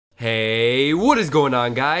Hey, what is going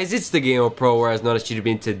on, guys? It's the Game Pro, or as known as Cheater.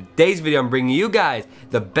 In today's video, I'm bringing you guys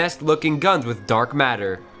the best looking guns with dark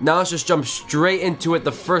matter. Now let's just jump straight into it.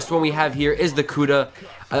 The first one we have here is the Kuda.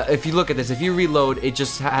 If you look at this, if you reload, it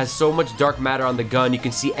just has so much dark matter on the gun. You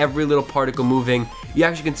can see every little particle moving. You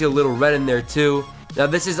actually can see a little red in there too. Now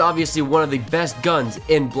this is obviously one of the best guns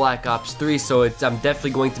in Black Ops 3, so I'm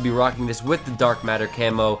definitely going to be rocking this with the dark matter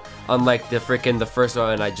camo, unlike the first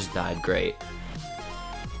one, and I just died. Great.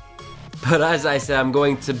 But as I said, I'm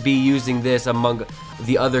going to be using this among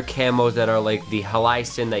the other camos that are like the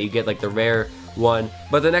Halison that you get, like the rare one.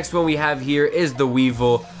 But the next one we have here is the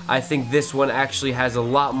Weevil. I think this one actually has a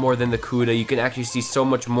lot more than the Kuda. You can actually see so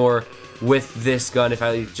much more with this gun. If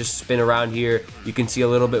I just spin around here, you can see a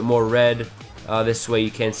little bit more red. This way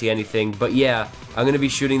you can't see anything. But yeah, I'm going to be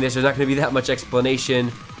shooting this. There's not going to be that much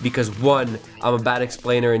explanation because 1, I'm a bad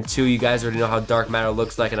explainer, and 2, you guys already know how dark matter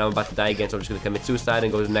looks like, and I'm about to die again, so I'm just going to commit suicide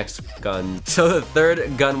and go to the next gun. So the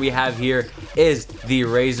third gun we have here is the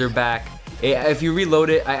Razorback. If you reload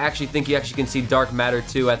it, I actually think you actually can see dark matter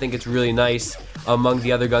too. I think it's really nice among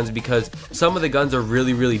the other guns because some of the guns are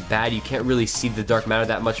really bad. You can't really see the dark matter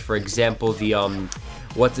that much. For example, the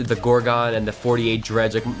the Gorgon and the 48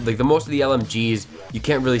 Dredge, like the most of the LMGs, you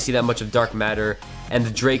can't really see that much of dark matter, and the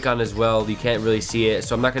Dracon as well, you can't really see it,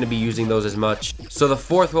 so I'm not going to be using those as much. So the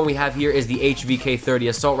fourth one we have here is the HVK-30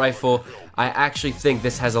 assault rifle. I actually think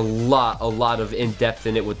this has a lot of in-depth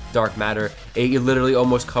in it with dark matter. It literally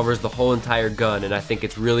almost covers the whole entire gun, and I think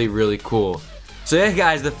it's really cool. So yeah,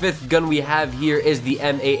 guys, the fifth gun we have here is the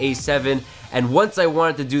MAA7. And once I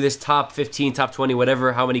wanted to do this top 15, top 20,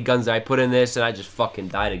 whatever, how many guns I put in this, and I just fucking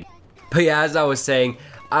died again. But yeah, as I was saying,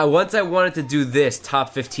 once I wanted to do this top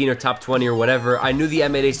 15 or top 20 or whatever, I knew the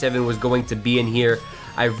M8A7 was going to be in here.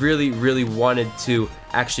 I really wanted to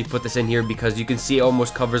actually put this in here because you can see it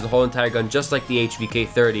almost covers the whole entire gun just like the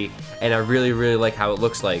HVK-30, and I really like how it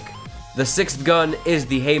looks like. The sixth gun is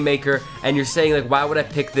the Haymaker, and you're saying like, why would I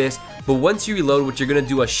pick this? But once you reload, which you're gonna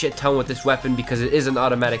do a shit ton with this weapon because it is an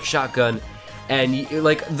automatic shotgun, and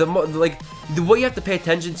what you have to pay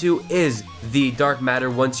attention to is the dark matter.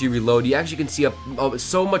 Once you reload, you actually can see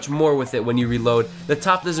so much more with it when you reload. The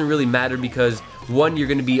top doesn't really matter because 1, you're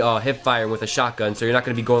going to be hip firing with a shotgun, so you're not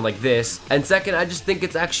going to be going like this. And 2nd, I just think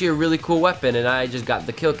it's actually a really cool weapon, and I just got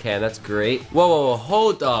the kill cam. That's great. Whoa,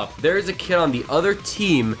 hold up. There's a kid on the other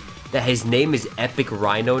team that his name is Epic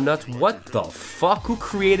Rhino Nuts. What the fuck? Who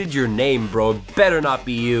created your name, bro? It better not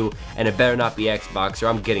be you, and it better not be Xbox, or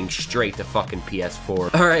I'm getting straight to fucking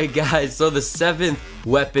PS4. Alright, guys, so the 7th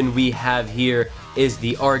weapon we have here is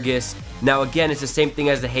the Argus. Now, again, it's the same thing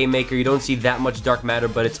as the Haymaker. You don't see that much dark matter,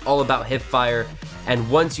 but it's all about hip fire. And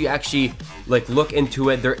once you actually look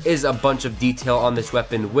into it, there is a bunch of detail on this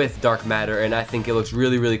weapon with dark matter, and I think it looks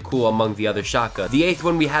really cool among the other shotguns. The 8th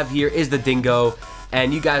one we have here is the Dingo.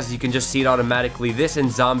 And you guys, you can just see it automatically. This in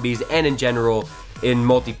zombies and in general in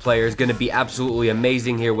multiplayer is going to be absolutely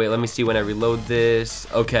amazing here. Wait, let me see when I reload this.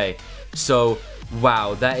 Okay, so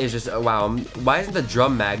wow, that is just wow. Why isn't the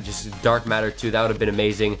drum mag just dark matter too? That would have been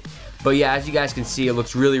amazing. But yeah, as you guys can see, it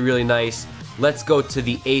looks really nice. Let's go to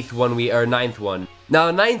the 8th one, or 9th one. Now,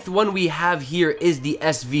 the 9th one we have here is the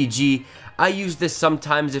SVG. I use this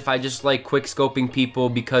sometimes if I just like quick scoping people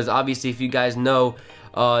because obviously, if you guys know,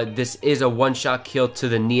 this is a one-shot kill to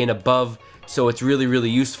the knee and above, so it's really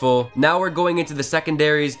useful. Now we're going into the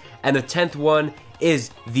secondaries, and the 10th one is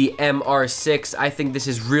the MR6. I think this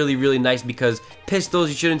is really nice because pistols,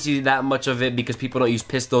 you shouldn't see that much of it because people don't use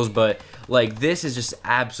pistols, but like this is just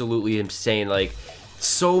absolutely insane. Like,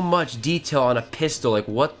 so much detail on a pistol, like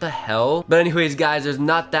what the hell? But anyways, guys, there's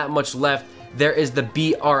not that much left. There is the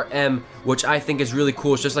BRM, which I think is really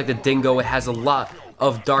cool. It's just like the Dingo. It has a lot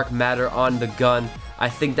of dark matter on the gun. I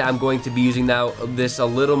think that I'm going to be using this a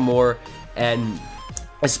little more, and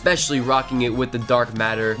especially rocking it with the dark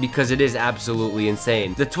matter because it is absolutely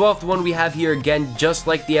insane. The 12th one we have here, again, just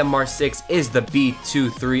like the MR6, is the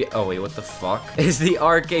B23. Oh wait, what the fuck? Is the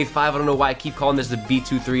RK5. I don't know why I keep calling this the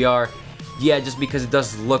B23R. Yeah, just because it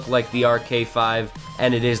does look like the RK5,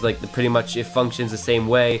 and it is like pretty much, it functions the same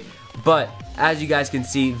way. But as you guys can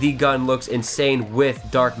see, the gun looks insane with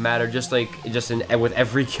dark matter, just with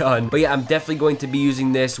every gun. But yeah, I'm definitely going to be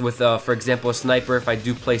using this with, for example, a sniper if I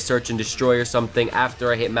do play search and destroy or something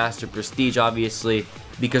after I hit master prestige, obviously.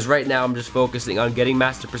 because right now I'm just focusing on getting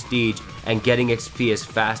Master Prestige and getting XP as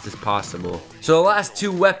fast as possible. So the last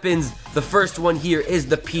two weapons, the first one here is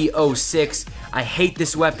the BO3. I hate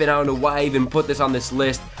this weapon. I don't know why I even put this on this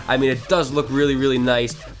list. I mean, it does look really, really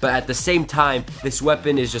nice, but at the same time, this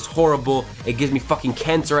weapon is just horrible. It gives me fucking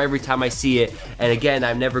cancer every time I see it, and again,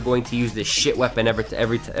 I'm never going to use this shit weapon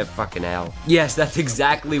fucking hell. Yes, that's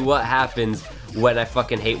exactly what happens when I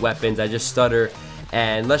fucking hate weapons. I just stutter.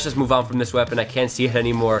 And let's just move on from this weapon. I can't see it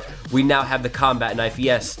anymore. We now have the combat knife.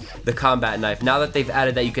 Yes, the combat knife. Now that they've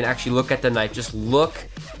added that, you can actually look at the knife. Just look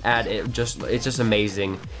at it. It's just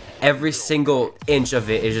amazing. Every single inch of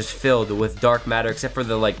it is just filled with dark matter, except for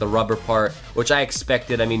the rubber part, which I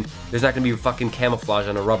expected. I mean, there's not gonna be fucking camouflage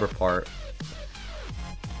on a rubber part.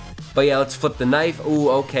 But yeah, let's flip the knife. Ooh,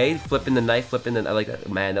 okay, flipping the knife, I like that.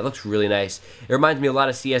 Man, that looks really nice. It reminds me a lot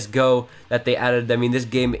of CSGO that they added. I mean, this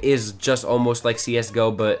game is just almost like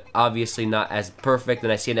CSGO, but obviously not as perfect.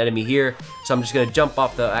 And I see an enemy here, so I'm just gonna jump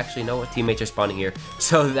off the, actually, no, what teammates are spawning here.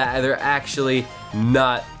 So that they're actually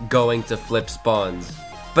not going to flip spawns.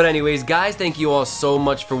 But anyways, guys, thank you all so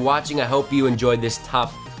much for watching. I hope you enjoyed this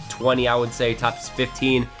top 20, I would say, top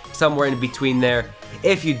 15, somewhere in between there.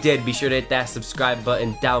 If you did, be sure to hit that subscribe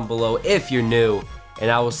button down below if you're new. And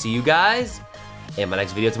I will see you guys in my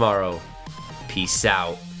next video tomorrow. Peace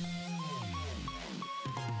out.